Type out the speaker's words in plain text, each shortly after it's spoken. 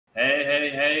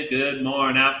Hey, good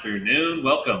morning, afternoon.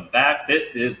 Welcome back.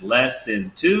 This is lesson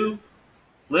 2,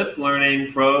 Flipped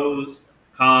Learning Pros,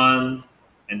 Cons,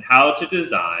 and How to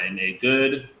Design a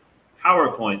Good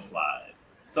PowerPoint Slide.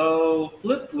 So,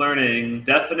 flipped learning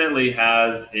definitely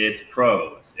has its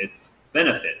pros, its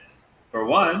benefits. For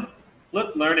one,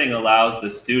 flipped learning allows the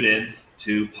students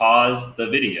to pause the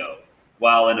video.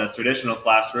 While in a traditional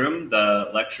classroom,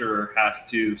 the lecturer has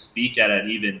to speak at an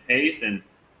even pace and,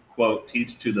 quote,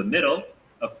 teach to the middle,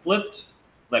 a flipped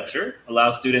lecture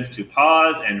allows students to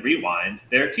pause and rewind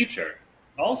their teacher.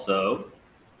 Also,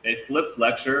 a flipped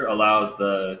lecture allows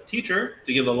the teacher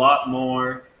to give a lot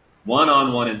more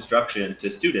one-on-one instruction to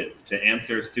students to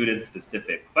answer students'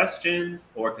 specific questions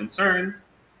or concerns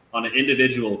on an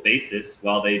individual basis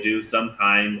while they do some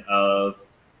kind of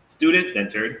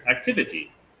student-centered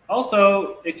activity.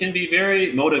 Also, it can be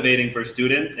very motivating for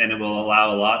students and it will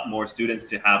allow a lot more students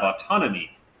to have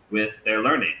autonomy with their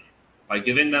learning by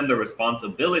giving them the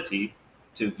responsibility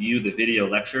to view the video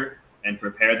lecture and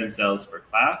prepare themselves for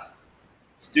class.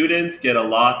 Students get a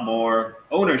lot more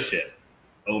ownership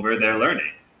over their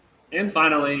learning. And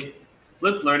finally,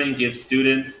 flipped learning gives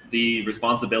students the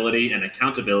responsibility and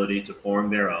accountability to form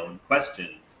their own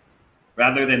questions.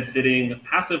 Rather than sitting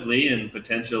passively and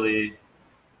potentially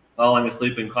falling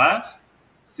asleep in class,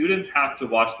 students have to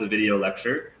watch the video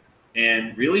lecture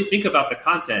and really think about the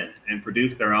content and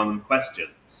produce their own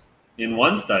questions. In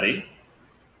one study,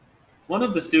 one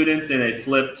of the students in a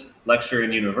flipped lecture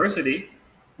in university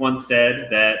once said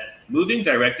that moving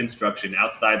direct instruction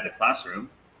outside the classroom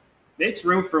makes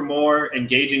room for more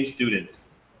engaging students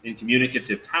in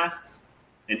communicative tasks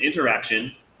and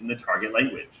interaction in the target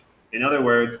language. In other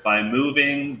words, by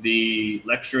moving the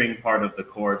lecturing part of the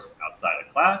course outside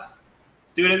of class,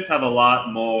 students have a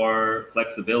lot more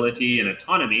flexibility and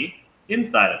autonomy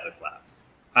inside of the class.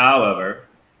 However,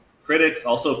 critics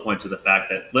also point to the fact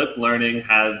that flipped learning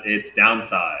has its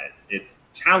downsides, its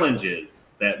challenges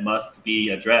that must be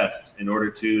addressed in order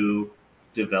to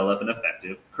develop an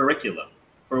effective curriculum.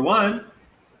 For one,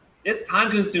 it's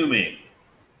time consuming.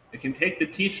 It can take the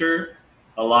teacher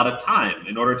a lot of time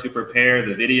in order to prepare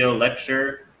the video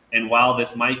lecture, and while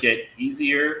this might get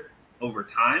easier over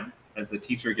time as the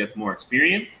teacher gets more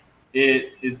experience,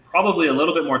 it is probably a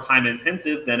little bit more time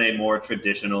intensive than a more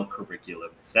traditional curriculum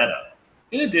setup.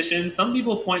 In addition, some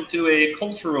people point to a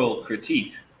cultural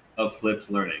critique of flipped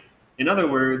learning. In other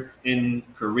words, in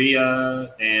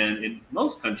Korea and in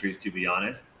most countries, to be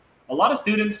honest, a lot of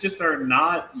students just are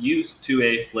not used to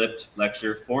a flipped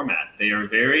lecture format. They are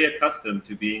very accustomed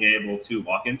to being able to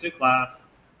walk into class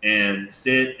and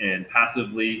sit and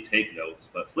passively take notes.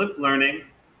 But flipped learning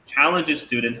challenges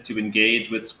students to engage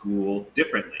with school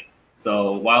differently.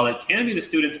 So while it can be to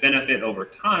students' benefit over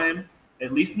time,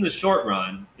 at least in the short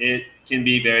run, it can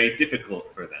be very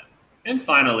difficult for them. And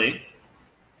finally,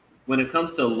 when it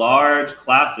comes to large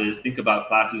classes, think about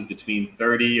classes between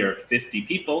 30 or 50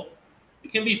 people,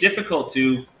 it can be difficult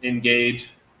to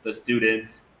engage the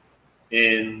students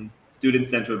in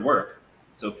student-centered work.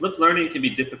 So flipped learning can be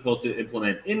difficult to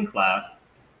implement in class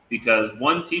because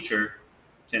one teacher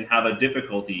can have a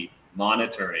difficulty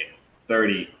monitoring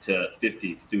 30 to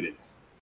 50 students.